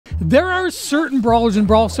There are certain brawlers in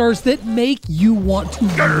Brawl Stars that make you want to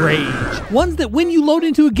rage. Ones that when you load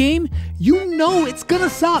into a game, you know it's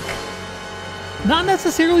gonna suck. Not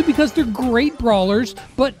necessarily because they're great brawlers,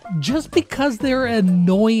 but just because they're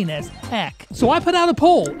annoying as heck. So I put out a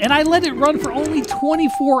poll, and I let it run for only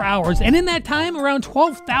 24 hours. And in that time, around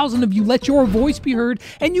 12,000 of you let your voice be heard,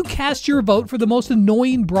 and you cast your vote for the most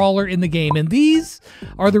annoying brawler in the game. And these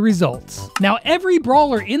are the results. Now, every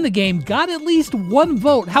brawler in the game got at least one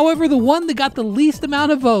vote. However, the one that got the least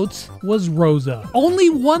amount of votes was Rosa. Only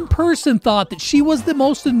one person thought that she was the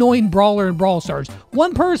most annoying brawler in Brawl Stars.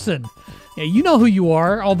 One person. Yeah, you know who you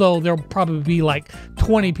are, although there'll probably be like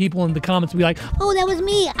 20 people in the comments will be like, oh, that was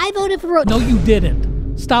me. I voted for Rosa. No, you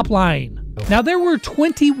didn't. Stop lying. Now, there were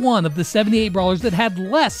 21 of the 78 brawlers that had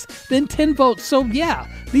less than 10 votes, so yeah,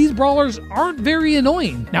 these brawlers aren't very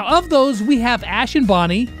annoying. Now, of those, we have Ash and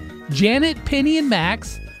Bonnie, Janet, Penny, and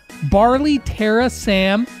Max, Barley, Tara,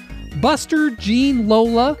 Sam, Buster, Jean,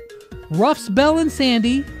 Lola, Ruffs, Belle, and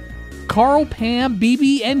Sandy, Carl, Pam,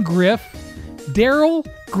 BB, and Griff, Daryl,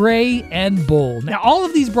 Gray, and Bull. Now, all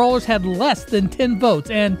of these brawlers had less than 10 votes,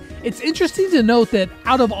 and it's interesting to note that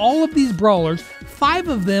out of all of these brawlers, 5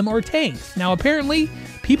 of them are tanks. Now, apparently,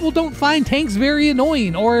 people don't find tanks very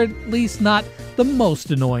annoying, or at least not the most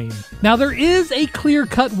annoying. Now, there is a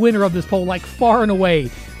clear-cut winner of this poll, like far and away.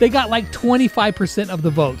 They got like 25% of the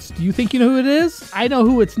votes. Do you think you know who it is? I know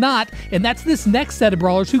who it's not, and that's this next set of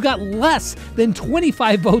brawlers who got less than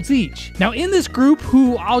 25 votes each. Now, in this group,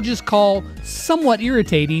 who I'll just call somewhat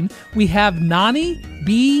irritating, we have Nani,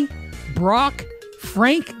 B, Brock,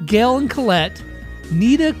 Frank, Gail, and Colette,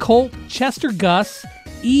 Nita, Colt, Chester, Gus,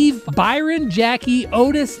 Eve, Byron, Jackie,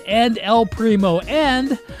 Otis, and El Primo.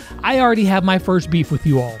 And I already have my first beef with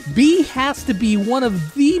you all. B has to be one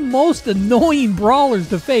of the most annoying brawlers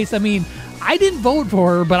to face. I mean, I didn't vote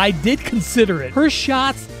for her, but I did consider it. Her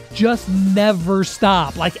shots just never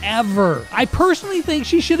stop, like ever. I personally think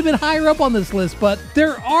she should have been higher up on this list, but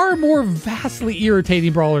there are more vastly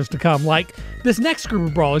irritating brawlers to come, like this next group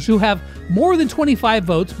of brawlers who have more than 25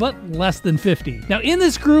 votes, but less than 50. Now, in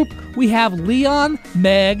this group, we have Leon,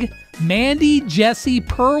 Meg, Mandy, Jesse,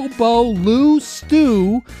 Pearl, Bo, Lou,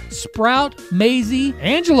 Stu, Sprout, Maisie.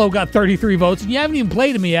 Angelo got 33 votes, and you haven't even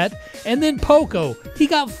played him yet. And then Poco, he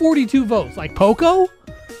got 42 votes. Like, Poco?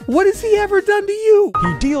 What has he ever done to you?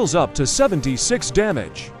 He deals up to 76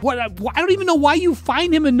 damage. What? I don't even know why you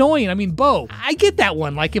find him annoying. I mean, Bo, I get that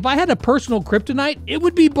one. Like, if I had a personal kryptonite, it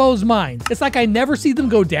would be Bo's mine. It's like I never see them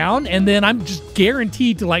go down, and then I'm just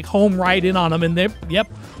guaranteed to, like, home right in on them, and they're, yep,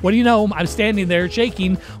 what do you know? I'm standing there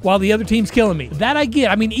shaking while the other team's killing me. That I get.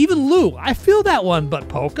 I mean, even Lou, I feel that one, but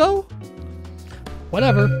Poco?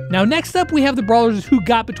 Whatever. Now, next up, we have the brawlers who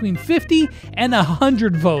got between 50 and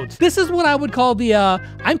 100 votes. This is what I would call the,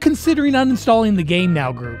 I'm considering uninstalling the game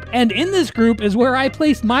now group. And in this group is where I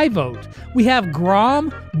placed my vote. We have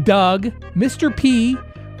Grom, Doug, Mr. P,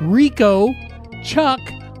 Rico, Chuck,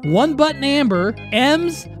 One Button Amber,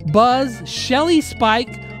 Ems, Buzz, Shelly,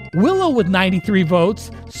 Spike, Willow with 93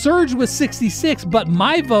 votes, Surge with 66, but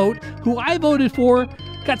my vote, who I voted for,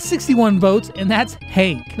 got 61 votes, and that's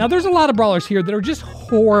Hank. Now, there's a lot of brawlers here that are just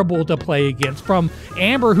horrible to play against, from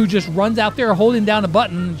Amber, who just runs out there holding down a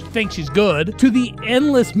button and thinks she's good, to the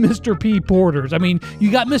endless Mr. P porters. I mean,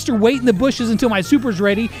 you got Mr. Wait in the bushes until my super's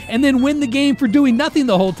ready, and then win the game for doing nothing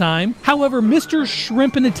the whole time. However, Mr.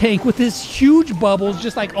 Shrimp in a Tank with his huge bubbles,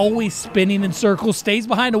 just like always spinning in circles, stays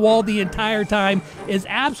behind a wall the entire time, is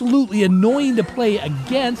absolutely annoying to play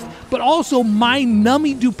against, but also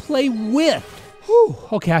mind-numbing to play with. Whew,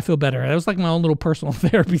 okay, I feel better. That was like my own little personal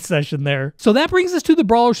therapy session there. So that brings us to the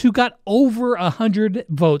brawlers who got over 100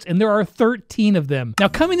 votes, and there are 13 of them. Now,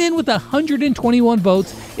 coming in with 121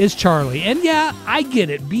 votes is Charlie. And yeah, I get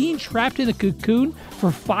it. Being trapped in a cocoon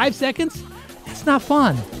for 5 seconds, it's not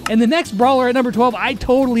fun. And the next brawler at number 12, I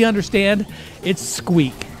totally understand. It's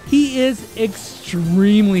Squeak. He is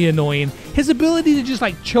extremely annoying. His ability to just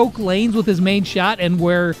like choke lanes with his main shot, and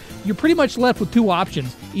where you're pretty much left with two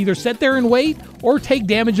options. Either sit there and wait or take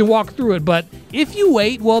damage and walk through it. But if you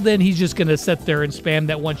wait, well, then he's just going to sit there and spam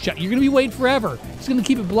that one shot. You're going to be waiting forever. He's going to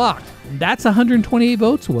keep it blocked. And that's 128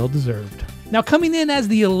 votes. Well deserved. Now, coming in as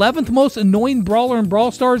the 11th most annoying brawler in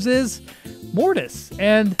Brawl Stars is Mortis.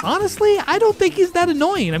 And honestly, I don't think he's that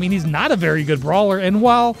annoying. I mean, he's not a very good brawler. And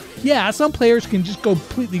while, yeah, some players can just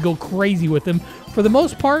completely go crazy with him, for the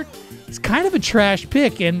most part, he's kind of a trash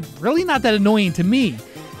pick and really not that annoying to me.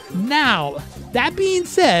 Now, that being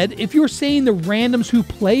said, if you're saying the randoms who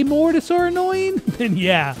play Mortis are annoying, then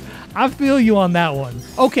yeah, I feel you on that one.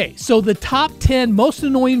 Okay, so the top 10 most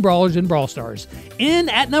annoying brawlers in Brawl Stars. In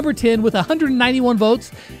at number 10 with 191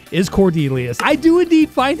 votes is Cordelius. I do indeed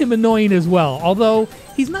find him annoying as well, although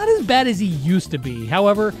he's not as bad as he used to be.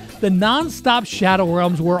 However, the non-stop Shadow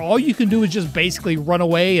Realms where all you can do is just basically run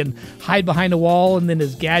away and hide behind a wall, and then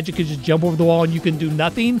his gadget can just jump over the wall and you can do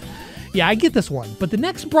nothing. Yeah, I get this one. But the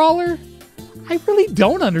next brawler, I really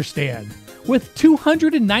don't understand. With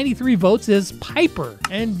 293 votes is Piper.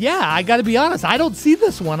 And yeah, I gotta be honest, I don't see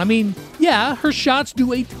this one. I mean, yeah, her shots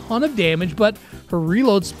do a ton of damage, but her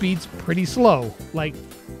reload speed's pretty slow. Like,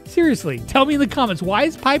 seriously, tell me in the comments, why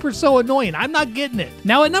is Piper so annoying? I'm not getting it.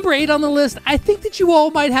 Now at number 8 on the list, I think that you all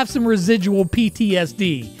might have some residual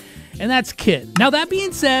PTSD. And that's Kit. Now that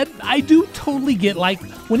being said, I do totally get like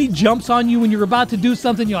when he jumps on you when you're about to do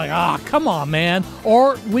something, you're like, ah, come on, man.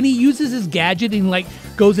 Or when he uses his gadget and like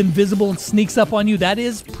goes invisible and sneaks up on you, that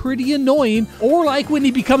is pretty annoying. Or like when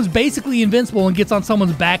he becomes basically invincible and gets on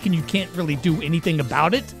someone's back and you can't really do anything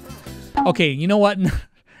about it. Okay, you know what?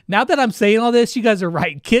 Now that I'm saying all this, you guys are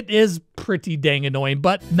right. Kit is pretty dang annoying,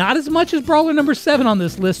 but not as much as brawler number 7 on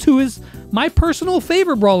this list, who is my personal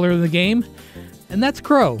favorite brawler in the game. And that's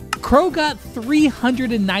Crow. Crow got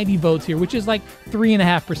 390 votes here, which is like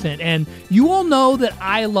 3.5%. And you all know that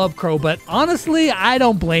I love Crow, but honestly, I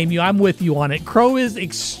don't blame you. I'm with you on it. Crow is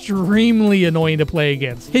extremely annoying to play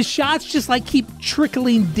against. His shots just like keep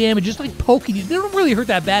trickling damage, just like poking you. They don't really hurt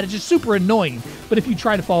that bad. It's just super annoying. But if you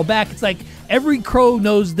try to fall back, it's like every Crow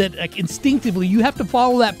knows that like instinctively you have to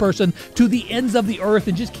follow that person to the ends of the earth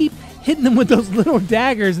and just keep hitting them with those little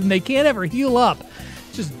daggers and they can't ever heal up.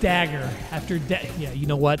 Just dagger after yeah, you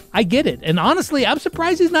know what? I get it. And honestly, I'm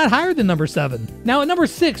surprised he's not higher than number 7. Now at number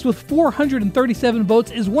 6 with 437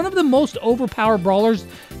 votes is one of the most overpowered brawlers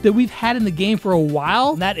that we've had in the game for a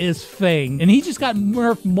while. That is Fang. And he just got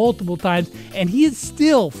nerfed multiple times and he is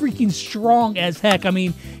still freaking strong as heck. I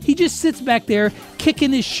mean, he just sits back there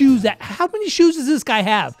kicking his shoes. How many shoes does this guy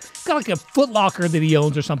have? He's got like a Foot Locker that he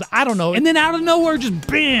owns or something. I don't know. And then out of nowhere, just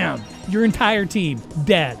bam, your entire team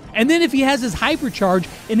dead. And then if he has his hypercharge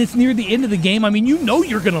and it's near the end of the game, I mean, you know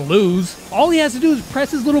you're gonna lose. All he has to do is press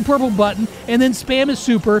his little purple button and then spam his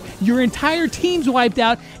super. Your entire team's wiped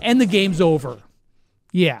out and the game's over.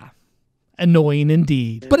 Yeah. Annoying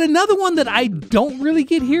indeed. But another one that I don't really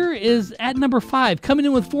get here is at number 5. Coming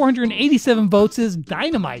in with 487 votes is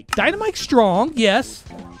Dynamite. Dynamite's strong, yes,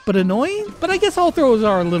 but annoying? But I guess all throws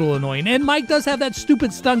are a little annoying. And Mike does have that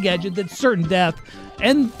stupid stun gadget that's certain death.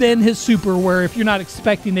 And then his super where if you're not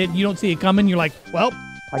expecting it, you don't see it coming, you're like, well,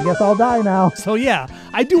 I guess I'll die now. So yeah,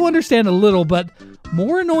 I do understand a little, but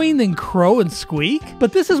more annoying than Crow and Squeak?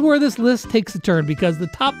 But this is where this list takes a turn because the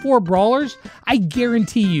top 4 brawlers, I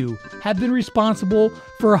guarantee you, have been responsible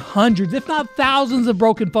for hundreds, if not thousands of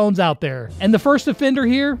broken phones out there. And the first offender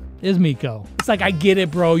here is Miko. It's like, I get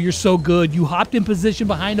it, bro. You're so good. You hopped in position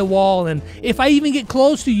behind a wall, and if I even get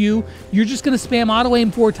close to you, you're just going to spam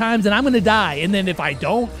auto-aim 4 times, and I'm going to die. And then if I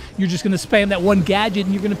don't, you're just going to spam that one gadget,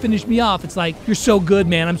 and you're going to finish me off. It's like, you're so good,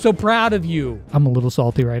 man. I'm so proud of you. I'm a little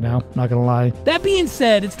salty right now, not going to lie. That being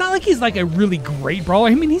said, it's not like he's like a really great brawler.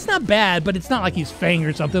 I mean, he's not bad, but it's not like he's Fang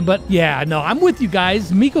or something. But yeah, no, I'm with you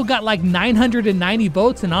guys. Miko got like 990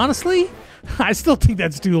 votes, and honestly, I still think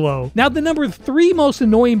that's too low. Now, the number 3 most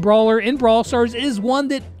annoying brawler in Brawl Stars is one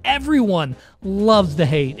that everyone loves to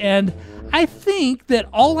hate. And I think that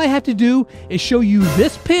all I have to do is show you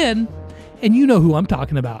this pin, and you know who I'm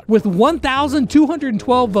talking about. With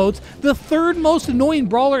 1,212 votes, the 3rd most annoying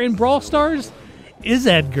brawler in Brawl Stars is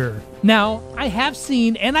Edgar. Now, I have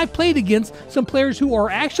seen and I've played against some players who are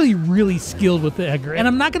actually really skilled with Edgar. And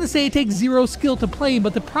I'm not going to say it takes 0 skill to play him,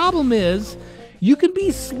 but the problem is, you can be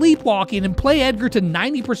sleepwalking and play Edgar to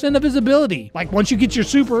 90% of his ability. Like once you get your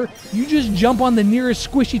super, you just jump on the nearest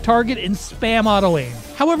squishy target and spam auto aim.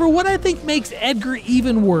 However, what I think makes Edgar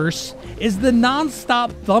even worse is the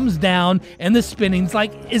non-stop thumbs down and the spinnings.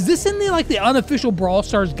 Like, is this in the unofficial Brawl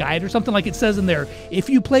Stars guide or something? Like it says in there, if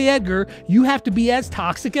you play Edgar, you have to be as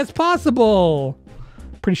toxic as possible.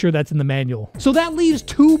 Pretty sure that's in the manual. So that leaves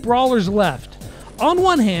 2 brawlers left. On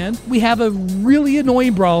one hand, we have a really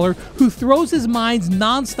annoying brawler who throws his mines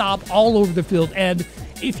non-stop all over the field, and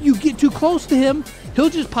if you get too close to him,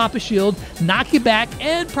 he'll just pop a shield, knock you back,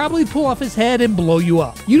 and probably pull off his head and blow you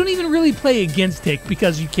up. You don't even really play against Tick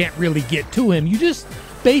because you can't really get to him. You just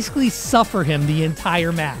basically suffer him the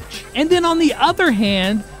entire match. And then on the other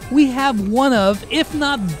hand, we have one of, if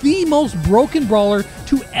not the most broken brawler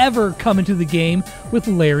to ever come into the game with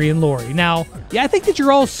Larry and Lori. Now, yeah, I think that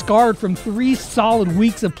you're all scarred from 3 solid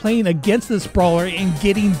weeks of playing against this brawler and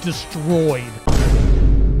getting destroyed.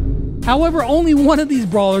 However, only one of these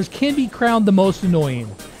brawlers can be crowned the most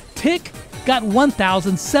annoying. Tick got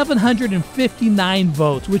 1,759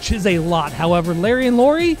 votes, which is a lot. However, Larry and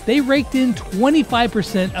Lori, they raked in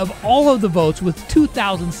 25% of all of the votes with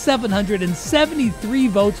 2,773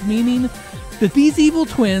 votes, meaning that these evil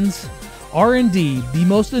twins are indeed the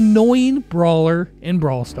most annoying brawler in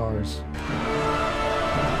Brawl Stars.